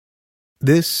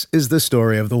This is the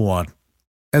story of the one.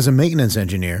 As a maintenance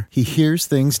engineer, he hears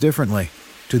things differently.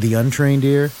 To the untrained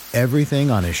ear,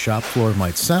 everything on his shop floor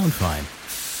might sound fine,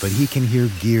 but he can hear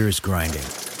gears grinding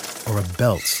or a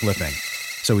belt slipping.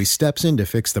 So he steps in to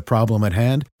fix the problem at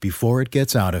hand before it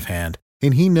gets out of hand.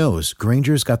 And he knows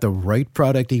Grainger's got the right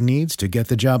product he needs to get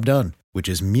the job done, which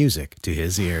is music to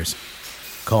his ears.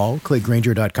 Call, click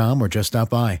Grainger.com, or just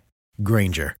stop by.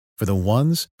 Grainger, for the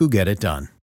ones who get it done.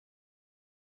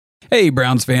 Hey,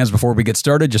 Browns fans, before we get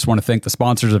started, just want to thank the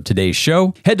sponsors of today's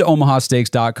show. Head to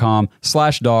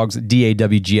omahasteaks.com/dogs,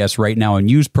 DAWGS right now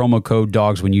and use promo code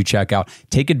DOGS when you check out.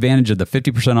 Take advantage of the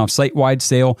 50% off site-wide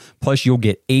sale, plus you'll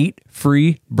get 8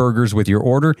 free burgers with your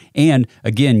order. And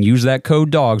again, use that code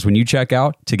DOGS when you check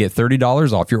out to get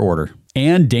 $30 off your order.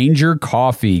 And Danger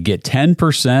Coffee. Get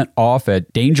 10% off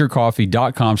at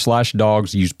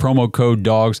dangercoffee.com/dogs. Use promo code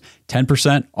DOGS.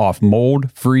 10% off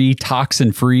mold-free,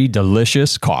 toxin-free,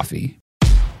 delicious coffee.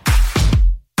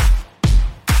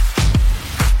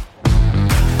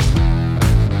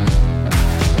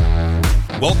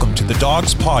 Welcome to the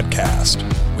Dogs Podcast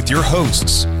with your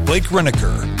hosts, Blake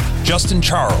Reneker, Justin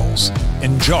Charles,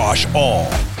 and Josh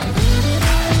All.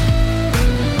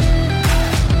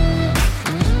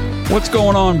 What's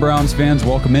going on, Browns fans?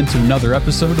 Welcome into another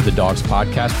episode of the Dogs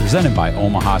Podcast presented by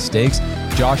Omaha Steaks.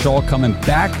 Josh All coming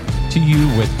back to you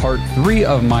with part 3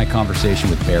 of my conversation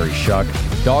with Barry Shuck,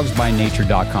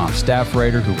 dogsbynature.com staff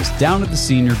writer who was down at the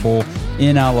Senior Bowl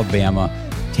in Alabama,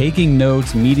 taking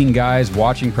notes, meeting guys,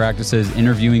 watching practices,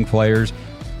 interviewing players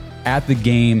at the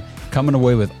game, coming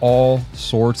away with all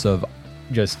sorts of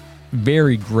just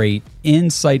very great,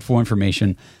 insightful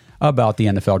information about the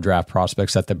NFL draft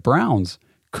prospects that the Browns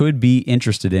could be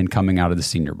interested in coming out of the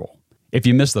Senior Bowl. If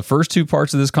you missed the first 2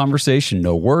 parts of this conversation,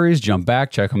 no worries. Jump back,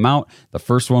 check them out. The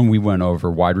first one, we went over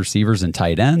wide receivers and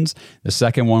tight ends. The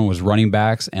second one was running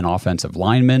backs and offensive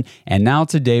linemen. And now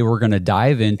today, we're going to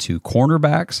dive into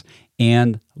cornerbacks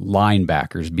and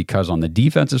linebackers, because on the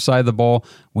defensive side of the ball,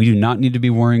 we do not need to be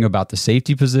worrying about the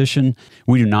safety position.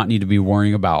 We do not need to be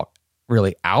worrying about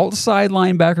really outside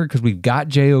linebacker because we've got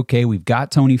JOK, we've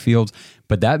got Tony Fields,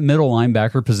 but that middle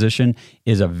linebacker position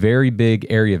is a very big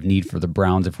area of need for the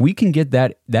Browns. If we can get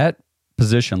that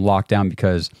position locked down,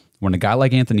 because when a guy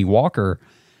like Anthony Walker,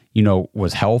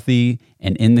 was healthy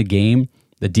and in the game,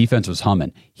 the defense was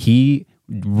humming. He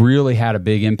really had a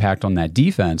big impact on that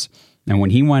defense. And when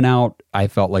he went out, I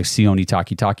felt like Sione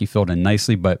Takitaki filled in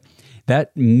nicely, but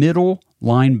that middle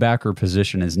linebacker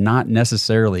position is not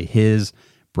necessarily his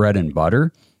bread and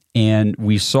butter. And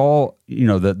we saw,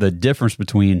 the difference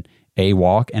between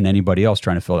A-Walk and anybody else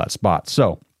trying to fill that spot.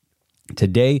 So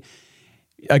today,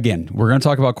 again, we're going to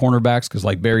talk about cornerbacks because,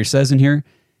 like Barry says in here,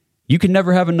 you can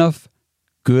never have enough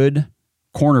good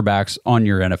cornerbacks on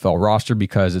your NFL roster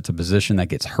because it's a position that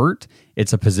gets hurt.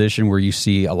 It's a position where you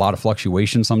see a lot of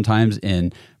fluctuation sometimes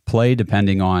in play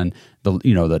depending on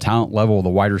the talent level of the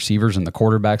wide receivers and the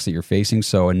quarterbacks that you're facing.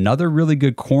 So another really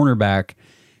good cornerback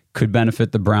could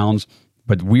benefit the Browns,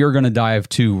 but we are going to dive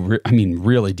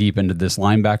really deep into this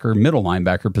middle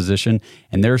linebacker position,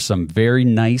 and there's some very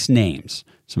nice names,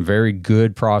 some very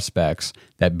good prospects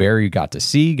that Barry got to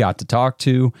see, got to talk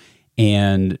to,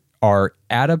 and are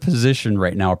at a position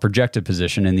right now, a projected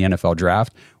position in the NFL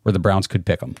draft where the Browns could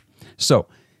pick them. So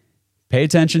pay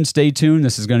attention, stay tuned.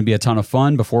 This is going to be a ton of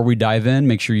fun. Before we dive in,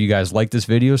 make sure you guys like this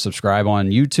video, subscribe on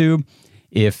YouTube.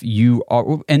 If you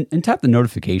are, and tap the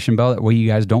notification bell, that way you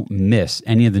guys don't miss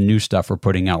any of the new stuff we're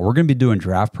putting out. We're going to be doing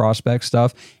draft prospect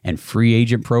stuff and free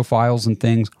agent profiles and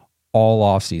things all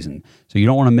off season. So you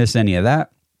don't want to miss any of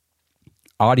that.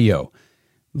 Audio.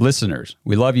 Listeners,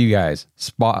 we love you guys.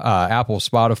 Apple,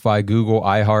 Spotify, Google,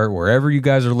 iHeart, wherever you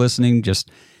guys are listening,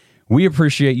 we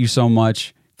appreciate you so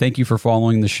much. Thank you for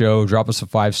following the show. Drop us a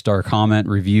 5-star comment,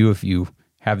 review if you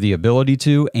have the ability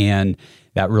to, and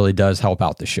that really does help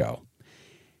out the show.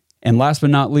 And last but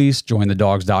not least, join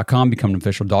thedogs.com, become an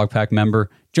official Dog Pack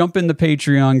member, jump in the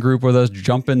Patreon group with us,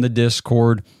 jump in the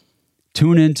Discord,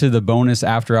 tune into the bonus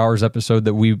After Hours episode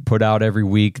that we put out every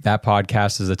week. That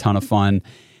podcast is a ton of fun,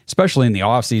 especially in the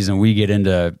off season. We get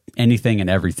into anything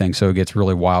and everything, so it gets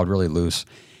really wild, really loose.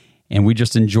 And we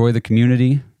just enjoy the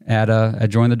community at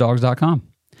jointhedogs.com.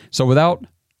 So without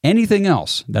anything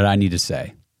else that I need to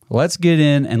say, let's get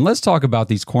in and let's talk about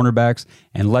these cornerbacks,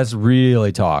 and let's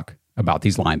really talk about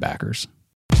these linebackers.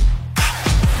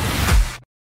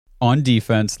 On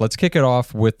defense, let's kick it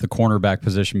off with the cornerback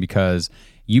position, because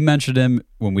you mentioned him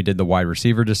when we did the wide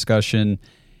receiver discussion.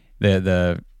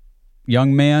 The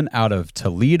young man out of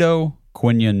Toledo,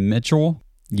 Quinyon Mitchell,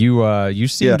 you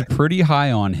seemed pretty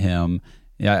high on him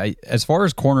Yeah, as far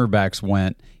as cornerbacks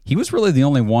went, he was really the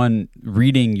only one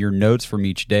reading your notes from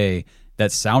each day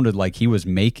that sounded like he was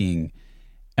making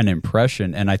an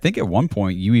impression. And I think at one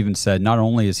point you even said not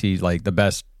only is he like the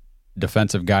best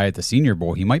defensive guy at the Senior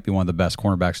Bowl, he might be one of the best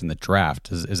cornerbacks in the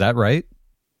draft. Is that right?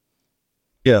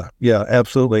 Yeah,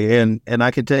 absolutely. And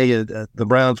I can tell you that the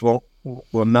Browns will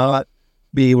not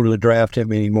be able to draft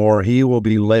him anymore. He will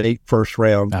be late first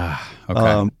round.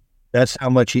 Okay. That's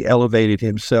how much he elevated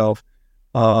himself.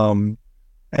 And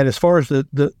as far as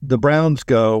the Browns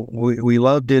go, we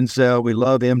love Denzel. We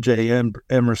love MJ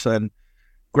Emerson.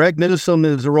 Greg Newsome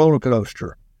is a roller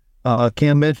coaster.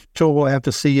 Cam Mitchell will have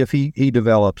to see if he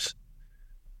develops.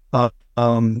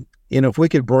 If we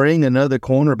could bring another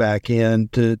cornerback in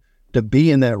to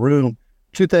be in that room,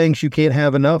 two things you can't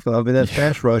have enough of, and that's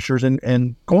pass rushers and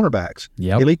cornerbacks,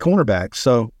 elite cornerbacks.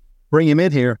 So bring him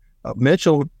in here.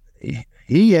 Mitchell,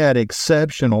 he had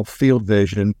exceptional field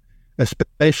vision,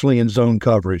 especially in zone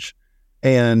coverage.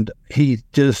 And he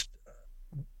just,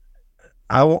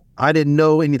 I didn't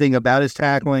know anything about his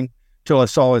tackling till I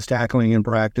saw his tackling in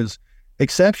practice.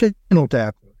 Exceptional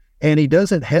tackler. And he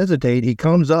doesn't hesitate. He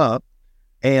comes up,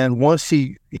 and once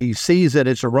he sees that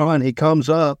it's a run, he comes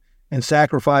up and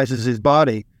sacrifices his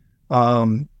body.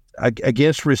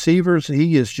 Against receivers,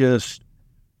 he is just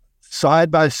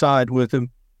side by side with him.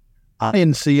 I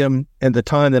didn't see him in the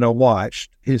time that I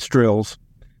watched his drills.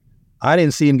 I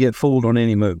didn't see him get fooled on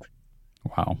any move.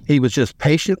 Wow. He was just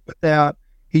patient with that.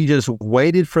 He just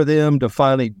waited for them to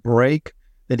finally break,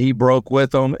 that he broke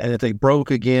with them. And if they broke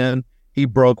again, he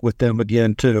broke with them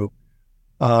again too.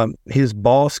 His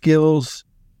ball skills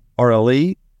are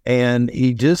elite, and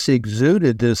he just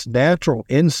exuded this natural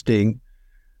instinct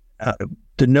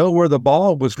to know where the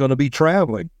ball was going to be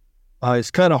traveling. It's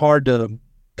kind of hard to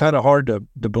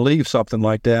believe something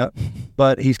like that,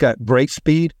 but he's got great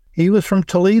speed. He was from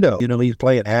Toledo. He's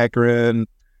playing Akron,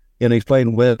 he's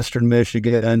playing Western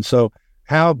Michigan. And so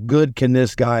how good can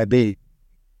this guy be?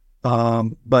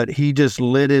 But he just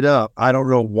lit it up. I don't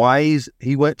know why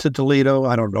he went to Toledo.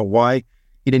 I don't know why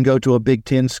he didn't go to a Big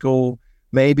Ten school.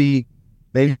 Maybe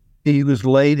he was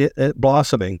late at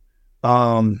blossoming.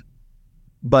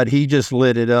 But he just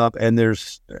lit it up. And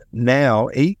there's now,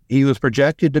 he was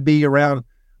projected to be around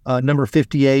number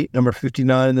 58, number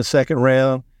 59 in the second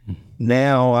round.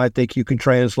 Now I think you can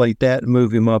translate that and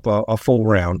move him up a full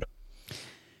round.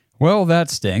 Well, that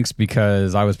stinks,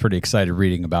 because I was pretty excited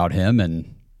reading about him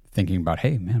and thinking about,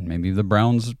 hey, man, maybe the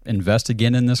Browns invest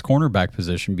again in this cornerback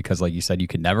position, because like you said, you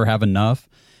could never have enough.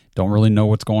 Don't really know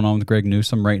what's going on with Greg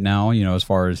Newsome right now, as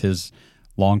far as his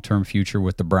long-term future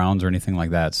with the Browns or anything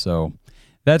like that. So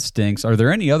that stinks. Are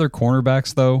there any other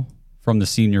cornerbacks, though, from the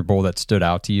Senior Bowl that stood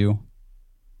out to you?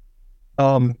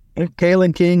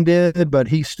 Kalen King did, but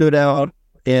he stood out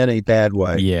in a bad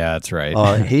way. Yeah, that's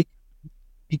right.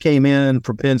 He came in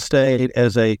from Penn State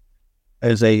as a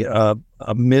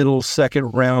middle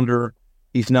second rounder.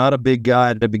 He's not a big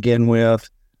guy to begin with.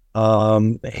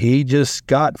 He just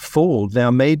got fooled.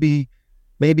 Now maybe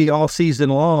all season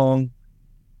long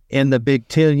in the Big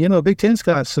Ten, Big Ten's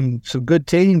got some good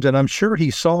teams, and I'm sure he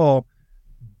saw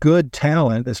good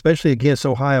talent, especially against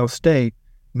Ohio State.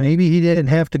 Maybe he didn't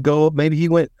have to go. Maybe he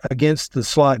went against the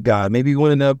slot guy. Maybe he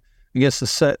went up against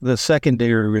the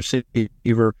secondary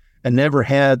receiver and never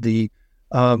had the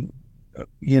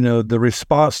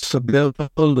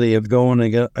responsibility of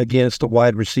going against a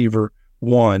wide receiver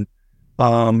one.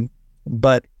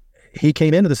 But he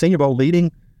came into the Senior Bowl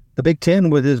leading the Big Ten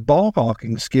with his ball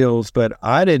hawking skills, but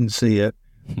I didn't see it.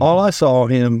 All I saw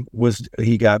him was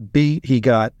he got beat, he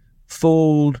got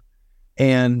fooled,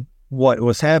 and what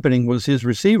was happening was his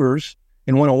receivers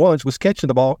in one-on-ones was catching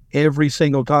the ball every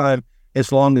single time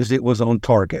as long as it was on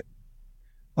target.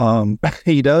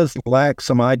 He does lack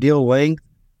some ideal length,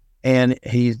 and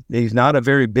he's not a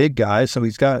very big guy, so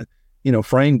he's got,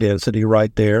 frame density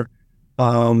right there.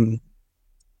 And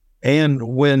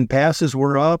when passes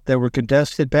were up, there were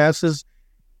contested passes,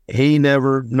 he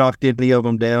never knocked any of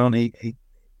them down.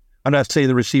 I'm not saying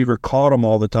the receiver caught them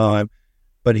all the time,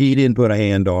 but he didn't put a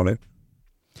hand on it.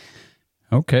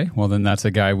 Okay, well then that's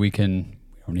a guy we don't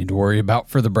need to worry about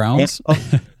for the Browns.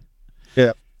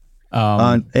 Yeah.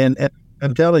 And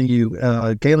I'm telling you,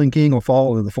 Kalen King will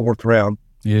fall in the fourth round.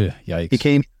 Yeah, yikes. He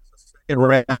came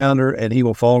second rounder, and he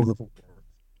will fall to the fourth.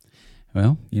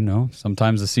 Well,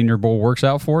 sometimes the Senior Bowl works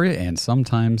out for you, and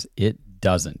sometimes it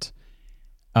doesn't.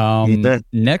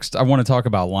 Next, I want to talk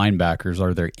about linebackers.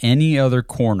 Are there any other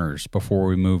corners before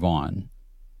we move on?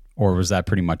 Or was that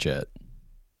pretty much it?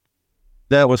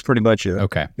 That was pretty much it.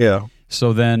 Okay. Yeah.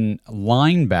 So then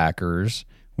linebackers,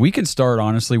 we can start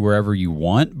honestly wherever you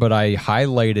want, but I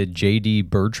highlighted J.D.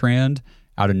 Bertrand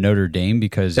out of Notre Dame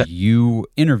because you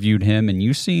interviewed him and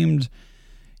you seemed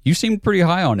pretty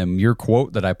high on him. Your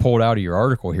quote that I pulled out of your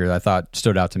article here that I thought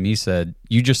stood out to me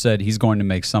you just said he's going to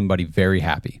make somebody very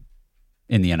happy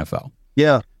in the NFL.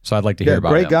 Yeah. So I'd like to hear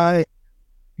about him.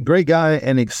 Great guy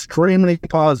and extremely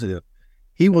positive.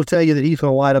 He will tell you that he's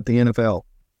going to light up the NFL.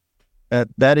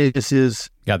 That is his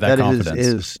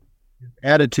his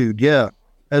attitude. Yeah.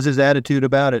 That's his attitude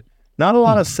about it. Not a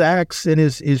lot of sacks in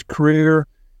his career,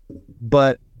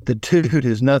 but the dude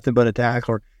is nothing but a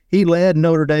tackler. He led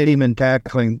Notre Dame in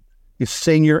tackling his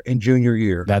senior and junior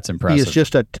year. That's impressive. He is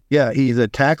just he's a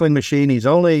tackling machine. He's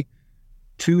only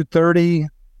 230,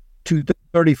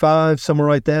 235, somewhere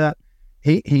like that.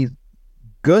 He's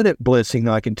good at blitzing,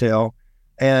 I can tell.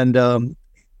 And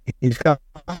he's got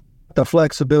the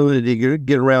flexibility to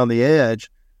get around the edge,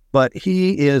 but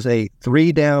he is a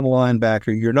 3-down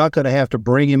linebacker. You're not going to have to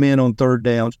bring him in on third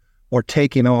downs or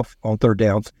take him off on third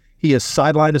downs. He is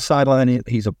sideline to sideline.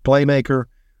 He's a playmaker.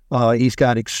 He's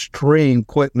got extreme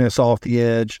quickness off the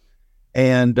edge.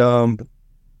 And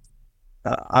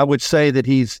I would say that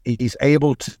he's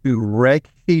able to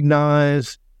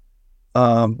recognize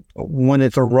when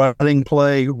it's a running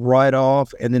play right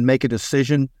off and then make a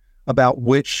decision about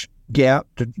which gap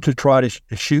to try to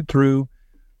shoot through.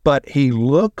 But he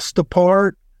looks the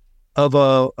part of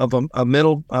a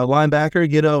middle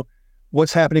linebacker. You know,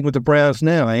 what's happening with the Browns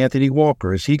now? Anthony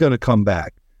Walker, is he going to come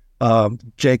back?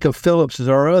 Jacob Phillips is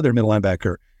our other middle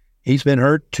linebacker. He's been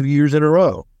hurt 2 years in a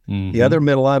row. Mm-hmm. The other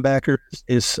middle linebacker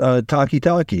is Taki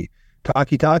Taki.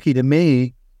 Taki Taki, to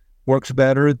me, works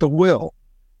better at the will.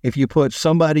 If you put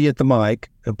somebody at the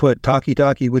mic and put Taki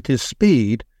Taki with his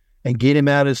speed and get him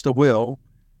out as the will,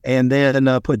 and then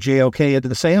put JOK at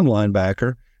the Sam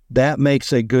linebacker, that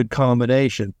makes a good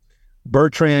combination.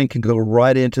 Bertrand can go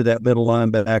right into that middle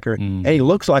linebacker, and he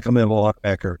looks like a middle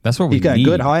linebacker. That's what we need. He's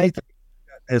got good height,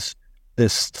 this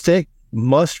thick,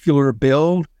 muscular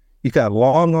build. He's got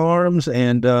long arms,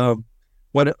 and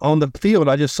when on the field,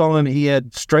 I just saw him. He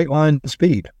had straight line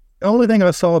speed. The only thing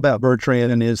I saw about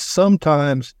Bertrand is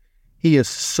sometimes he is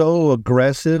so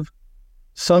aggressive.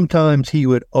 Sometimes he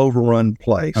would overrun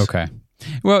plays. Okay.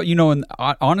 Well, you know, and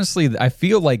honestly, I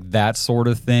feel like that sort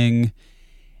of thing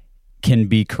can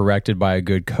be corrected by a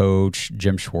good coach,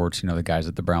 Jim Schwartz, you know, the guys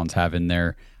that the Browns have in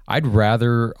there. I'd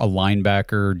rather a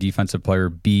linebacker, defensive player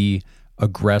be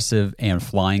aggressive and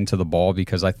flying to the ball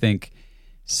because I think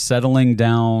settling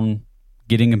down,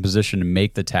 getting in position to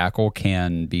make the tackle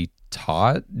can be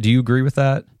taught. Do you agree with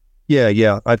that?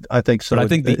 Yeah, I think so. But I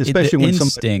think especially the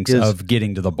instincts of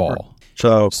getting to the ball.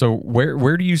 So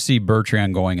where do you see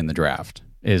Bertrand going in the draft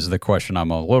is the question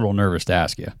I'm a little nervous to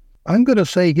ask you. I'm going to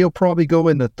say he'll probably go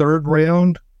in the third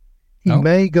round. He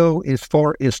may go as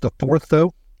far as the fourth,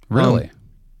 though. Really?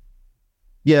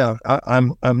 Yeah,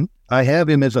 I have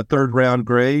him as a third round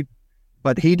grade,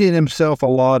 but he did himself a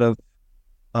lot of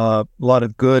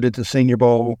good at the Senior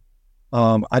Bowl.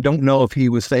 I don't know if he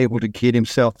was able to get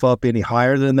himself up any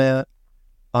higher than that,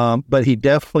 but he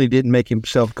definitely didn't make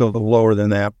himself go lower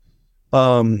than that.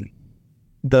 The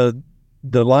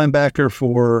linebacker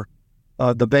for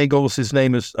the Bengals, his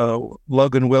name is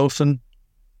Logan Wilson.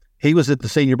 He was at the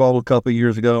Senior Bowl a couple of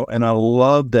years ago, and I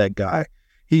loved that guy.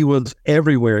 He was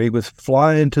everywhere. He was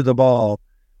flying to the ball.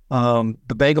 The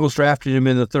Bengals drafted him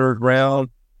in the third round.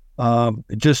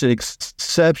 Just an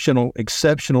exceptional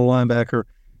linebacker.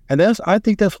 And I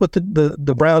think that's what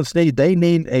the Browns need. They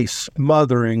need a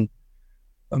smothering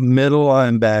middle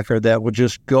linebacker that would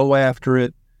just go after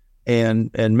it and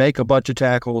make a bunch of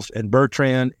tackles. And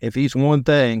Bertrand, if he's one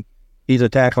thing, he's a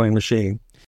tackling machine.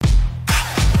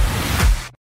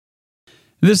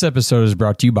 This episode is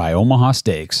brought to you by Omaha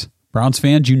Steaks. Browns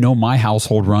fans, you know my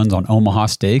household runs on Omaha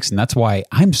Steaks, and that's why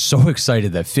I'm so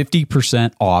excited that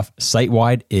 50% off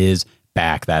site-wide is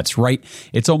back. That's right.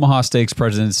 It's Omaha Steaks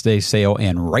President's Day sale,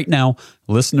 and right now,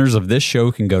 listeners of this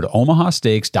show can go to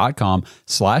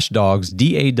omahasteaks.com/dogs,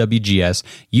 DAWGS,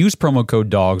 use promo code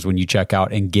DOGS when you check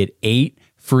out and get 8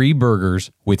 free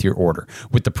burgers with your order.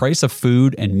 With the price of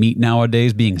food and meat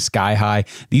nowadays being sky high,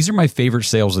 these are my favorite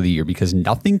sales of the year because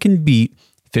nothing can beat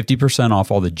 50%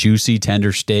 off all the juicy,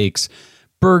 tender steaks,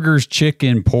 burgers,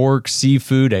 chicken, pork,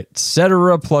 seafood,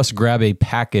 etc. Plus grab a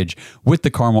package with the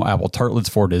caramel apple tartlets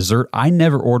for dessert. I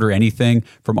never order anything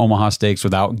from Omaha Steaks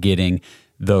without getting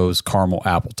those caramel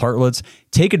apple tartlets.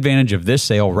 Take advantage of this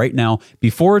sale right now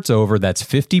before it's over. That's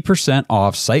 50%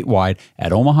 off site-wide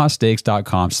at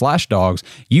omahasteaks.com/dogs.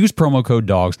 Use promo code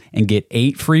DOGS and get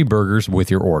 8 free burgers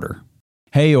with your order.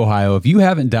 Hey, Ohio, if you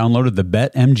haven't downloaded the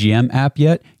BetMGM app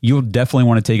yet, you'll definitely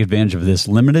want to take advantage of this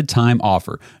limited time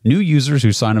offer. New users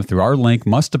who sign up through our link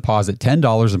must deposit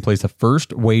 $10 and place a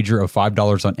first wager of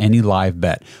 $5 on any live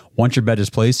bet. Once your bet is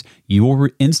placed, you will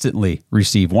instantly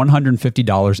receive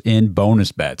 $150 in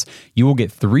bonus bets. You will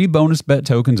get 3 bonus bet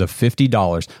tokens of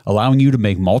 $50, allowing you to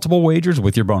make multiple wagers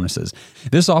with your bonuses.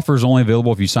 This offer is only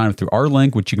available if you sign up through our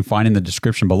link, which you can find in the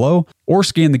description below, or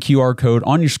scan the QR code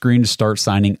on your screen to start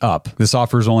signing up. This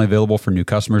offer is only available for new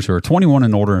customers who are 21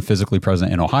 and older and physically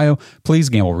present in Ohio. Please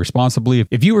gamble responsibly.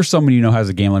 If you or someone you know has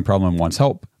a gambling problem and wants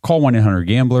help, call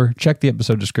 1-800-GAMBLER. Check the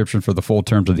episode description for the full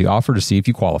terms of the offer to see if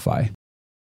you qualify.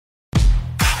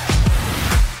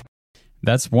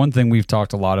 That's one thing we've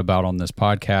talked a lot about on this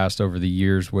podcast over the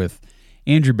years with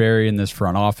Andrew Berry in this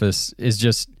front office is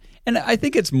just, and I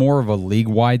think it's more of a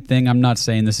league-wide thing. I'm not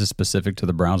saying this is specific to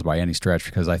the Browns by any stretch,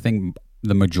 because I think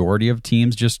the majority of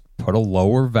teams just put a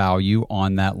lower value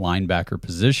on that linebacker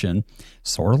position,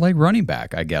 sort of like running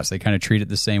back, I guess. They kind of treat it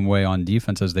the same way on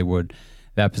defense as they would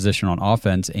that position on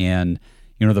offense. And,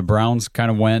 you know, the Browns kind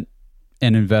of went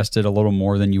and invested a little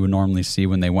more than you would normally see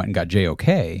when they went and got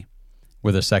JOK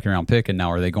with a second-round pick, and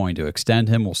now are they going to extend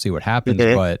him? We'll see what happens.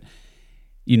 Okay. But,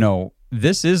 you know,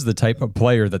 this is the type of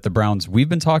player that the Browns, we've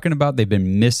been talking about, they've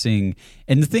been missing.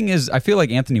 And the thing is, I feel like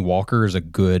Anthony Walker is a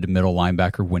good middle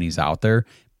linebacker when he's out there,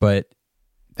 but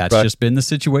that's just been the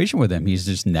situation with him. He's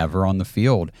just never on the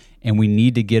field. And we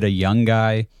need to get a young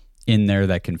guy in there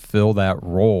that can fill that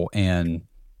role, and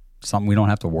something we don't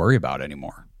have to worry about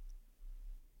anymore.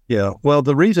 Yeah, well,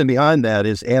 the reason behind that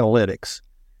is analytics.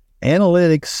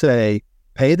 Analytics say,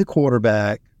 pay the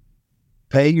quarterback,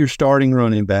 pay your starting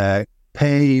running back,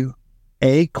 pay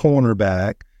a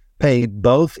cornerback, pay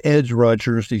both edge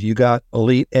rushers if you got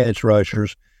elite edge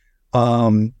rushers,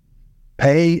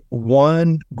 pay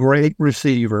one great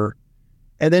receiver,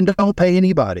 and then don't pay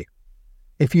anybody.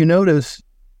 If you notice,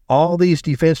 all these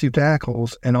defensive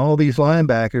tackles and all these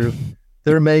linebackers,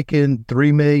 they're making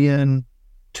 $3 million,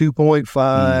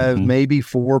 2.5, maybe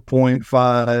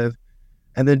 4.5,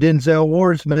 and then Denzel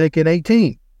Ward's making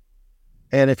 18.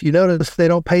 And if you notice, they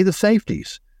don't pay the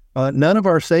safeties. None of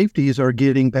our safeties are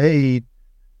getting paid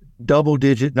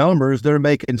double-digit numbers. They're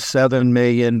making $7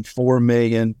 million, $4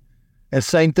 million. And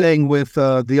same thing with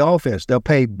the offense. They'll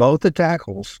pay both the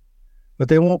tackles, but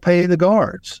they won't pay the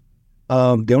guards.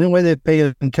 The only way they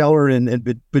pay Teller and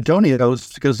Bitonio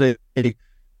is because they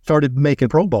started making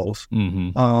Pro Bowls,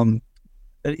 even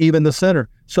the center.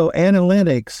 So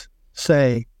analytics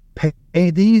say,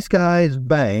 pay these guys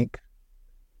bank,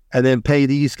 and then pay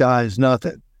these guys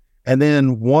nothing. And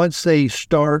then once they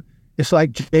start, it's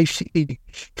like J.C.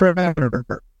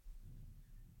 Tretter.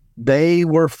 They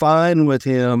were fine with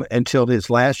him until his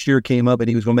last year came up and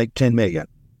he was going to make $10 million.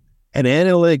 And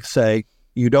analytics say,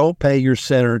 you don't pay your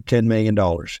center $10 million.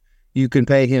 You can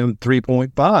pay him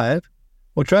 3.5.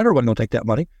 Well, Tretter wasn't going to take that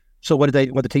money. So what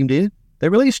the team did? They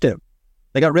released him.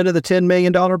 They got rid of the $10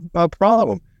 million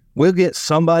problem. We'll get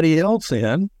somebody else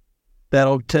in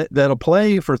that'll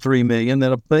play for $3 million,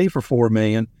 that'll play for $4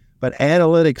 million. But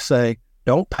analytics say,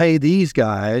 don't pay these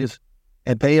guys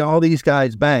and pay all these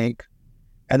guys bank.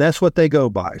 And that's what they go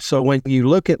by. So when you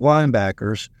look at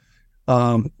linebackers,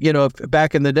 if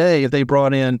back in the day, if they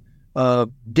brought in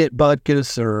Dick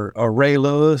Butkus or Ray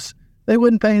Lewis, they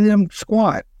wouldn't pay them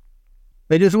squat.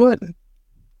 They just wouldn't.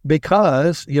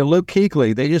 Because, Luke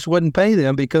Kuechly, they just wouldn't pay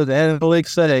them because analytics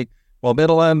say, well,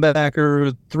 middle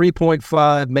linebacker,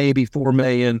 3.5, maybe $4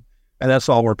 million, and that's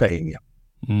all we're paying you.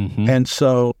 And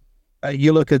so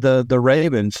you look at the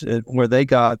Ravens where they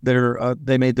got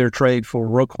they made their trade for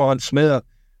Roquan Smith.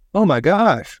 Oh my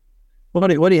gosh, what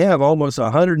do you have? Almost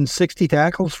 160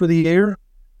 tackles for the year.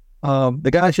 The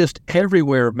guy's just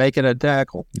everywhere making a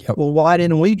tackle. Yep. Well, why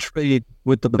didn't we trade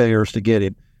with the Bears to get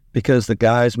him? Because the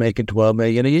guy's making $12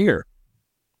 million a year.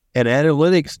 And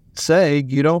analytics say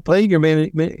you don't pay your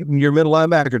middle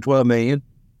linebacker $12 million,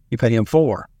 you pay him $4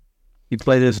 million. You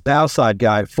pay this outside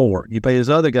guy $4 million. You pay this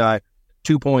other guy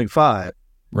 $2.5 million.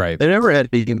 Right. They never had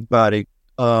anybody.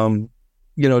 I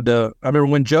remember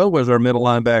when Joe was our middle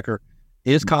linebacker,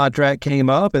 his contract came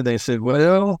up, and they said,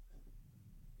 "Well,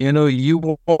 you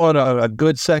want a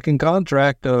good second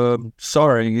contract?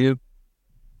 Sorry,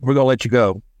 we're gonna let you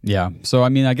go." Yeah. So I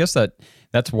mean, I guess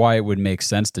that's why it would make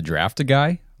sense to draft a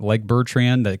guy like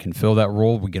Bertrand that can fill that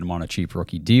role. We get him on a cheap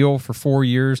rookie deal for 4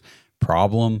 years.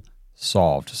 Problem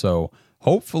solved. So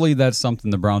hopefully that's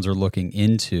something the Browns are looking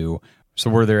into. So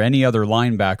were there any other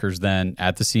linebackers then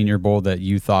at the Senior Bowl that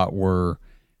you thought were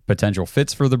potential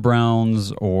fits for the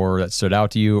Browns or that stood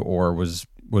out to you, or was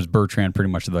Bertrand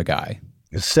pretty much the guy?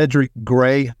 Cedric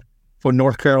Gray for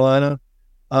North Carolina.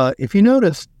 If you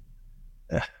notice,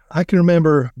 I can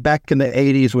remember back in the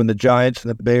 80s when the Giants and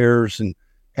the Bears and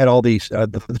had all these,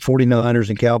 the 49ers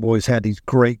and Cowboys had these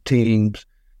great teams.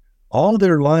 All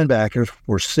their linebackers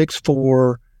were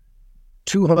 6'4",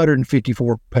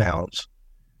 254 pounds,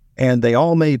 and they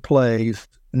all made plays.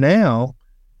 Now,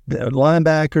 the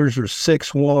linebackers are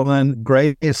 6'1",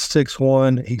 Gray is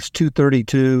 6'1", he's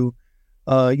 232.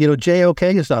 JOK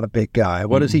is not a big guy.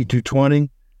 What is he, 220?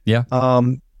 Yeah.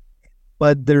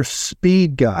 But they're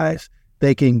speed guys.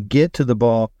 They can get to the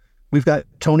ball. We've got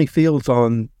Tony Fields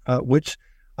on, which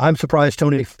I'm surprised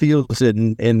Tony Fields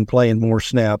in playing more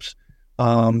snaps,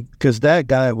 because that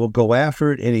guy will go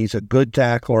after it, and he's a good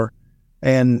tackler.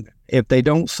 And if they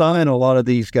don't sign a lot of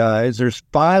these guys, there's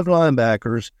 5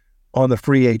 linebackers on the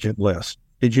free agent list.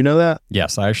 Did you know that?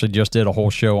 Yes, I actually just did a whole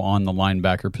show on the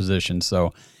linebacker position,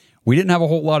 so we didn't have a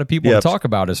whole lot of people to talk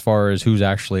about as far as who's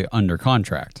actually under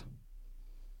contract.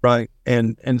 Right.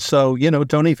 And so,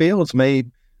 Tony Fields may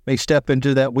step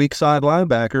into that weak side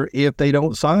linebacker if they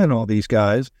don't sign all these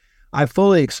guys. I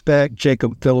fully expect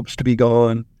Jacob Phillips to be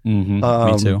gone. Me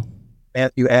too.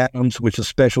 Matthew Adams, which is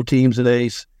special teams at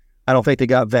Ace. I don't think they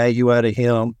got value out of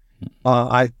him.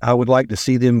 I would like to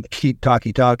see them keep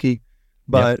Taki.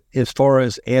 But as far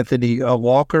as Anthony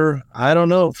Walker, I don't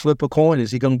know. Flip a coin.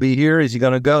 Is he going to be here? Is he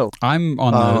going to go? I'm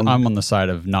on the side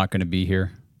of not going to be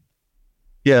here.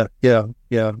 Yeah.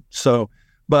 So,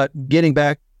 but getting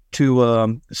back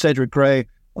to Cedric Gray,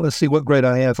 let's see what grade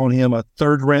I have on him. A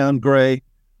 3rd round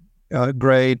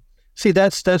grade. See,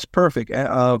 that's perfect.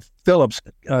 Phillips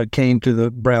came to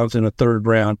the Browns in a 3rd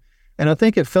round. And I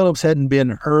think if Phillips hadn't been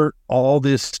hurt all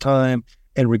this time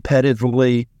and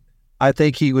repetitively, I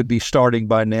think he would be starting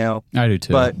by now. I do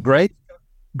too. But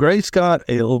Gray's got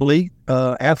elite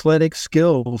athletic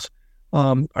skills.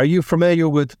 Are you familiar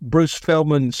with Bruce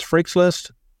Feldman's Freaks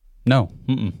List? No.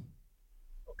 Mm-mm.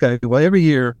 Okay. Well, every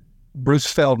year, Bruce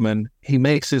Feldman, he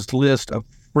makes his list of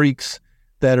freaks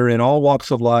that are in all walks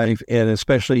of life, and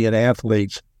especially in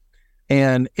athletes.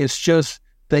 And it's just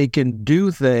they can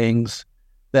do things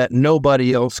that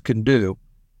nobody else can do.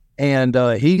 And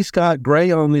he's got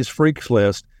Gray on his freaks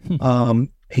list.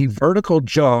 He vertical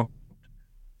jumped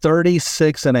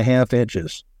 36.5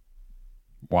 inches.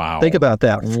 Wow. Think about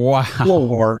that. Wow.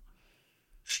 Floor,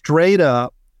 straight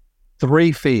up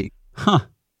 3 feet. Huh.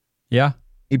 Yeah.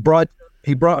 He broad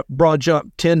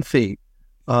jump 10 feet.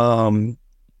 And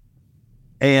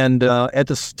at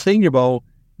the Senior Bowl,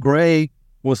 Gray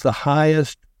was the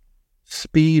highest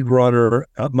speed runner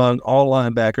among all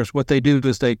linebackers. What they do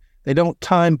is they don't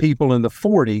time people in the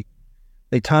 40.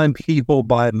 They time people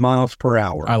by miles per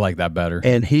hour. I like that better.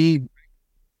 And he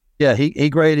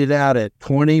graded out at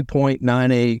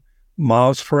 20.98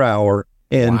 miles per hour.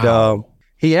 And wow.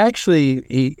 Gray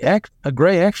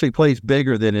actually plays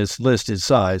bigger than his listed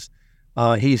size.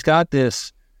 He's got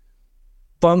this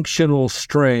functional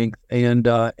strength, and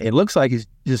it looks like he's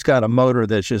just got a motor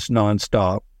that's just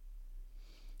nonstop.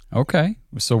 Okay.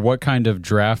 So what kind of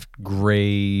draft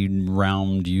grade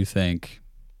round do you think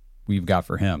we've got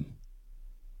for him?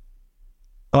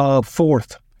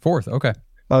 4th. 4th. Okay.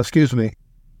 Excuse me,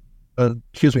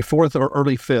 4th or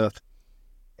early 5th.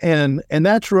 And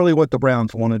that's really what the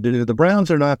Browns want to do. The Browns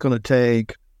are not going to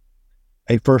take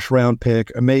a 1st round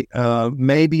pick,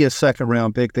 maybe a 2nd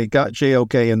round pick. They got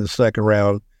JOK in the 2nd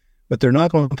round, but they're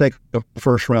not going to take a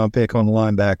 1st round pick on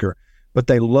linebacker. But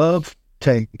they love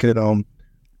taking it on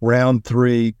round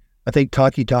 3. I think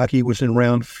Taki was in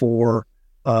round 4.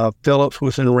 Phillips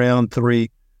was in round 3.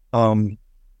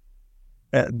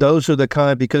 Those are the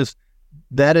kind, because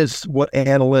that is what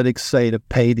analytics say to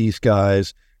pay these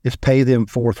guys, is pay them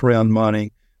 4th round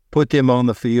money, put them on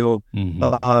the field.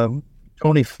 Mm-hmm.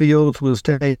 Tony Fields was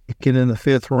taken in the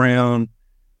 5th round,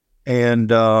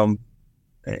 and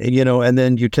and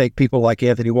then you take people like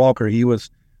Anthony Walker. He was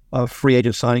a free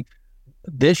agent signing.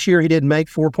 This year he didn't make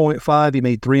 4.5. He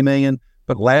made $3 million,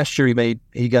 but last year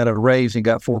he got a raise and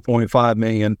got 4.5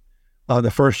 million.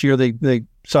 The first year they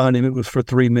signed him, it was for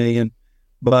 $3 million.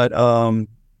 But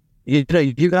you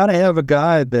got to have a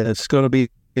guy that's going to be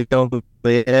on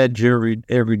the edge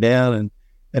every down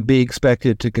and be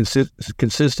expected to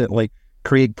consistently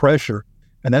create pressure,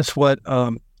 and that's what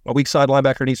a weak side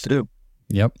linebacker needs to do.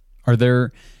 Yep. Are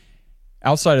there,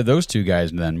 outside of those 2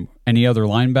 guys, then any other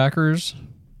linebackers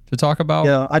to talk about?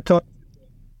 Yeah, I talked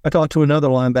to another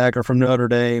linebacker from Notre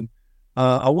Dame.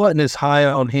 I wasn't as high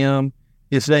on him.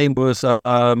 His name was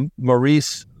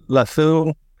Maurice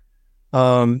Lafleur.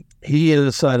 He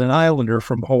is an Islander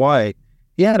from Hawaii.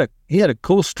 He had a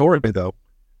cool story though.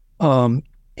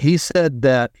 He said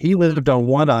that he lived on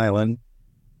one island,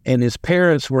 and his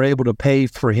parents were able to pay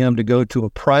for him to go to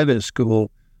a private school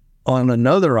on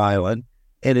another island,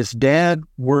 and his dad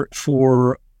worked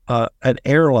for an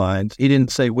airlines. He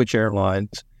didn't say which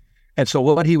airlines. And so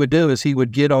what he would do is he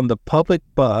would get on the public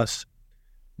bus,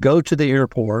 go to the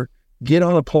airport, get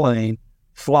on a plane,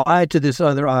 fly to this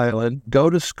other island, go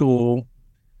to school,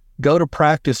 go to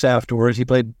practice afterwards. He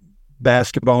played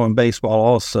basketball and baseball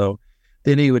also.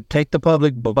 Then he would take the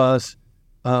public bus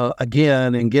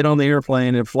again and get on the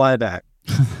airplane and fly back.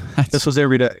 This was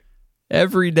every day.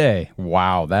 Every day.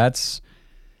 Wow. That's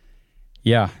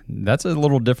a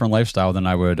little different lifestyle than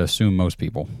I would assume most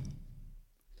people.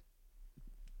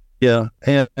 Yeah.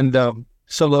 And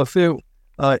so LaFleur,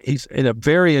 he's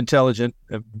very intelligent,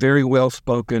 very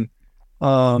well-spoken.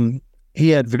 He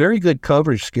had very good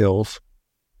coverage skills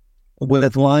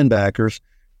with linebackers,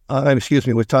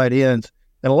 with tight ends.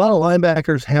 And a lot of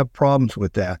linebackers have problems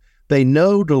with that. They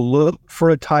know to look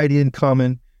for a tight end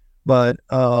coming, but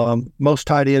most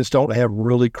tight ends don't have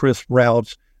really crisp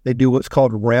routes. They do what's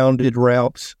called rounded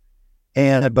routes.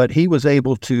 But he was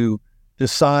able to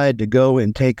decide to go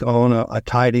and take on a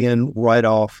tight end right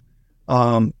off.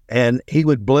 And he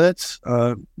would blitz,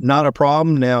 not a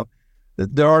problem. Now,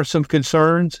 there are some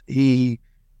concerns. He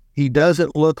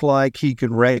doesn't look like he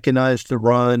can recognize the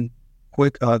run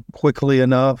quickly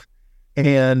enough.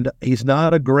 And he's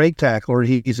not a great tackler.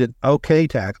 He's an okay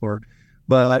tackler.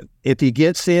 But if he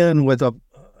gets in with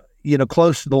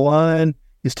close to the line,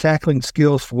 his tackling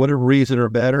skills, for whatever reason, are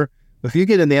better. If you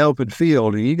get in the open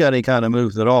field and you got any kind of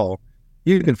moves at all,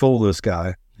 you can fool this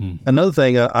guy. Another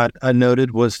thing I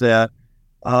noted was that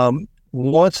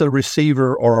once a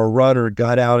receiver or a runner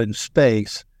got out in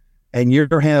space and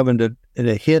you're having to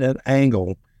hit an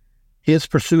angle, his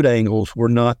pursuit angles were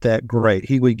not that great.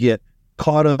 He would get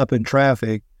caught up in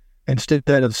traffic instead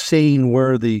of seeing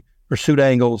where the pursuit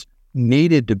angles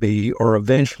needed to be or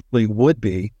eventually would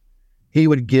be. He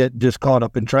would get just caught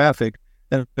up in traffic.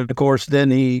 And of course,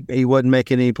 then he wasn't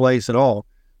making any plays at all.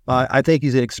 I think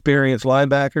he's an experienced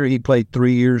linebacker. He played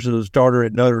 3 years as a starter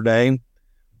at Notre Dame.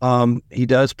 He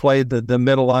does play the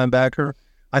middle linebacker.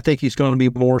 I think he's going to be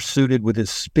more suited with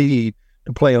his speed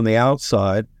to play on the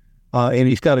outside. And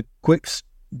he's got a quick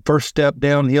first step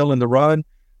downhill in the run.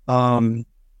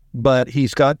 But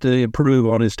he's got to improve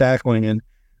on his tackling. And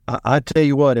I tell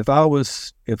you what, if I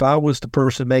was the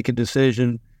person making a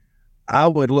decision, I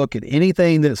would look at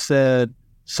anything that said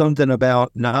something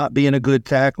about not being a good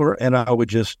tackler, and I would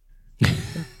just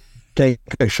take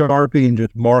a Sharpie and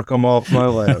just mark them off my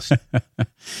list.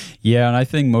 Yeah, and I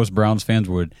think most Browns fans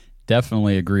would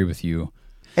definitely agree with you.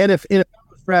 And if I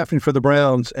was drafting for the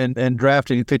Browns and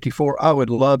drafting at 54, I would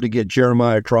love to get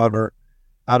Jeremiah Trotter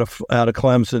out of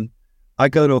Clemson. I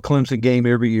go to a Clemson game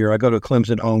every year. I go to a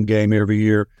Clemson home game every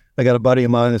year. I got a buddy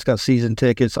of mine that's got season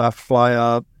tickets. I fly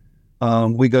up.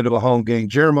 We go to a home game.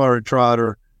 Jeremiah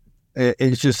Trotter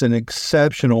is just an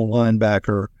exceptional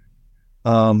linebacker.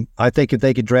 I think if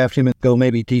they could draft him and go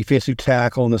maybe defensive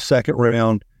tackle in the second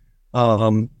round,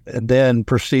 and then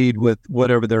proceed with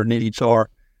whatever their needs are,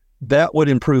 that would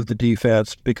improve the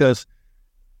defense because,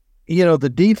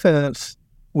 the defense,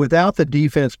 without the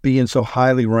defense being so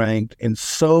highly ranked in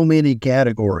so many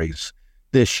categories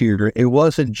this year, it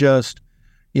wasn't just,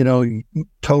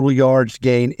 total yards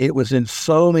gain. It was in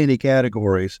so many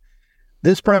categories.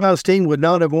 This Browns team would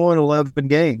not have won 11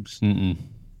 games.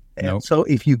 And so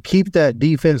if you keep that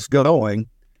defense going,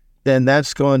 then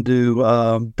that's going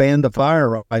to fan the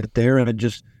fire right there and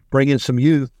just bring in some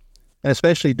youth. And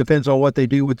especially depends on what they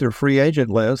do with their free agent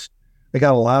list. They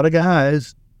got a lot of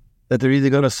guys that they're either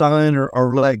going to sign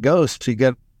or let go. So you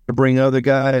got to bring other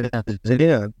guys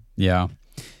in. Yeah.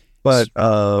 But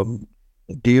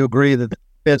do you agree that the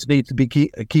defense needs to be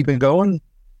keeping going?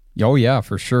 Oh, yeah,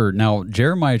 for sure. Now,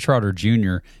 Jeremiah Trotter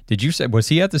Jr., did you say, was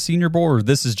he at the Senior Bowl, or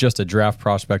this is just a draft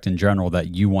prospect in general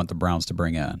that you want the Browns to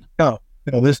bring in? No,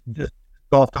 this is just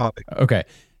off topic. Okay.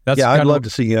 I'd love to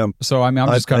see him. So, I'm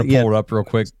just going to pull it up real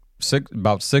quick.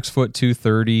 About 6 foot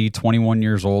 230, 21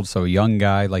 years old, so a young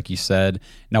guy, like you said.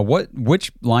 Now,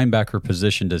 which linebacker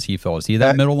position does he fill? Is he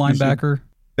that middle linebacker?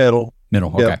 Middle.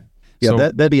 Okay. Yeah, so,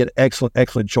 that'd be an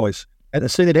excellent choice. And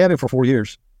see, they'd had him for 4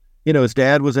 years. His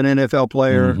dad was an NFL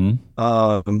player,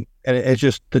 and it's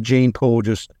just the gene pool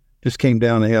just came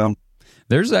down to him.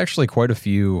 There's actually quite a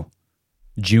few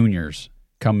juniors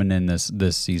coming in this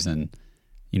season,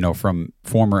 from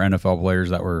former NFL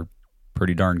players that were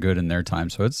pretty darn good in their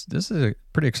time. So this is a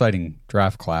pretty exciting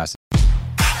draft class.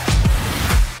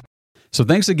 So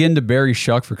thanks again to Barry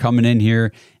Shuck for coming in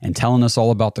here and telling us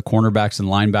all about the cornerbacks and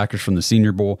linebackers from the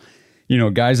Senior Bowl.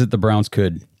 Guys that the Browns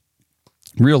could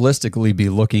realistically be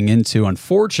looking into.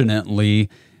 Unfortunately,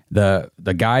 the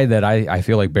guy that I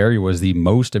feel like Barry was the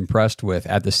most impressed with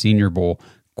at the Senior Bowl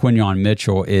Quinyon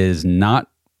Mitchell is not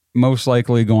most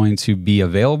likely going to be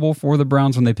available for the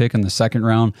Browns when they pick in the second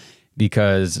round,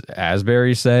 because as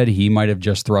Barry said, he might have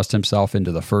just thrust himself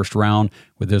into the first round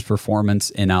with his performance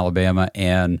in Alabama.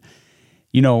 And,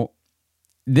 you know,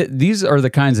 these are the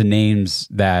kinds of names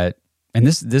that, and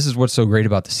this is what's so great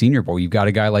about the Senior Bowl. You've got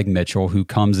a guy like Mitchell who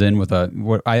comes in with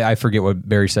I forget what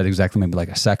Barry said exactly, maybe like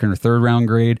a second or third round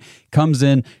grade, comes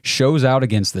in, shows out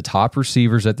against the top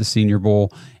receivers at the Senior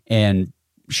Bowl, and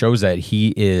shows that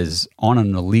he is on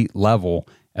an elite level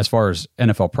as far as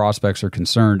NFL prospects are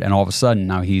concerned. And all of a sudden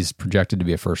now he's projected to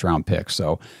be a first round pick.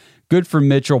 So good for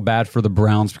Mitchell, bad for the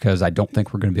Browns, because I don't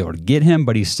think we're going to be able to get him,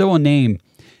 but he's still a name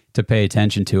to pay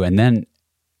attention to. And then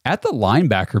at the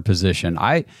linebacker position,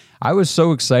 I was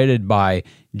so excited by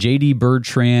J.D.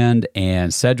 Bertrand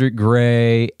and Cedric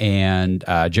Gray and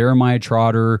Jeremiah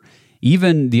Trotter,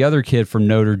 even the other kid from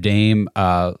Notre Dame,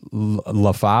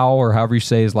 Lafau, or however you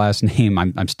say his last name,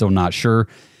 I'm still not sure.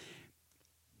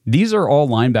 These are all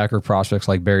linebacker prospects,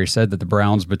 like Barry said, that the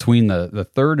Browns between the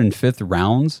third and fifth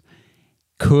rounds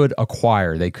could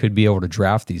acquire. They could be able to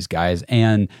draft these guys.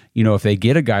 And, you know, if they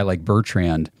get a guy like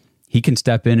Bertrand, he can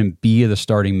step in and be the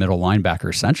starting middle linebacker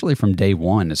essentially from day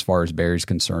one as far as Barry's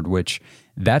concerned, which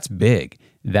that's big.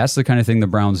 That's the kind of thing the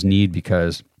Browns need,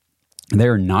 because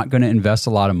they're not going to invest a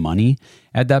lot of money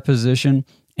at that position.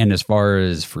 And as far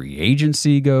as free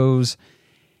agency goes,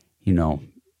 you know,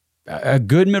 a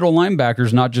good middle linebacker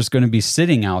is not just going to be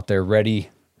sitting out there ready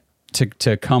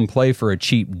to come play for a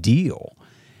cheap deal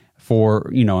for,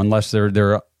 you know, unless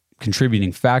they're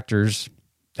contributing factors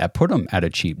that put them at a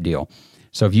cheap deal.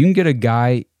 So if you can get a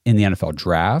guy in the NFL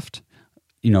draft,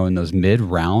 you know, in those mid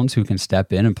rounds who can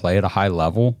step in and play at a high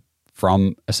level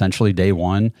from essentially day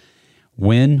one,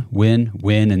 win.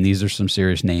 And these are some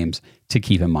serious names to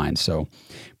keep in mind. So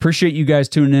appreciate you guys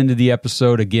tuning into the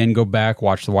episode. Again, go back,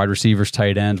 watch the wide receivers,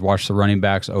 tight ends, watch the running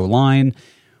backs, O-line.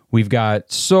 We've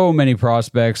got so many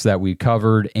prospects that we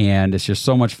covered, and it's just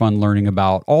so much fun learning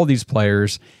about all these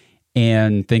players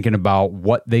and thinking about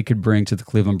what they could bring to the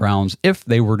Cleveland Browns if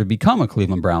they were to become a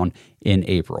Cleveland Brown in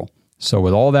April. So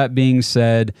with all that being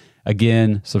said,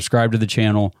 again, subscribe to the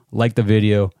channel, like the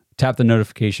video, tap the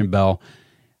notification bell.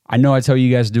 I know I tell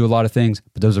you guys to do a lot of things,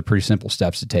 but those are pretty simple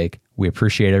steps to take. We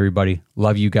appreciate everybody.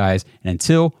 Love you guys. And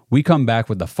until we come back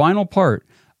with the final part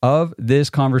of this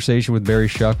conversation with Barry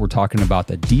Shuck, we're talking about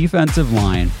the defensive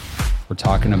line. We're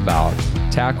talking about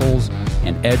tackles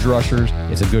and edge rushers.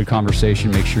 It's a good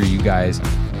conversation. Make sure you guys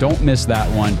don't miss that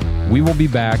one. We will be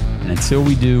back. And until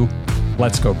we do,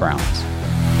 let's go Browns.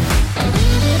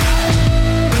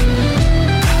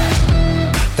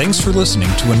 Thanks for listening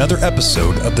to another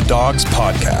episode of the Dogs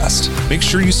Podcast. Make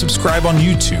sure you subscribe on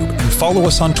YouTube and follow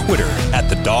us on Twitter at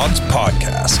The Dogs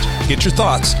Podcast. Get your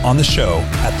thoughts on the show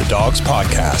at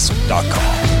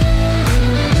thedogspodcast.com.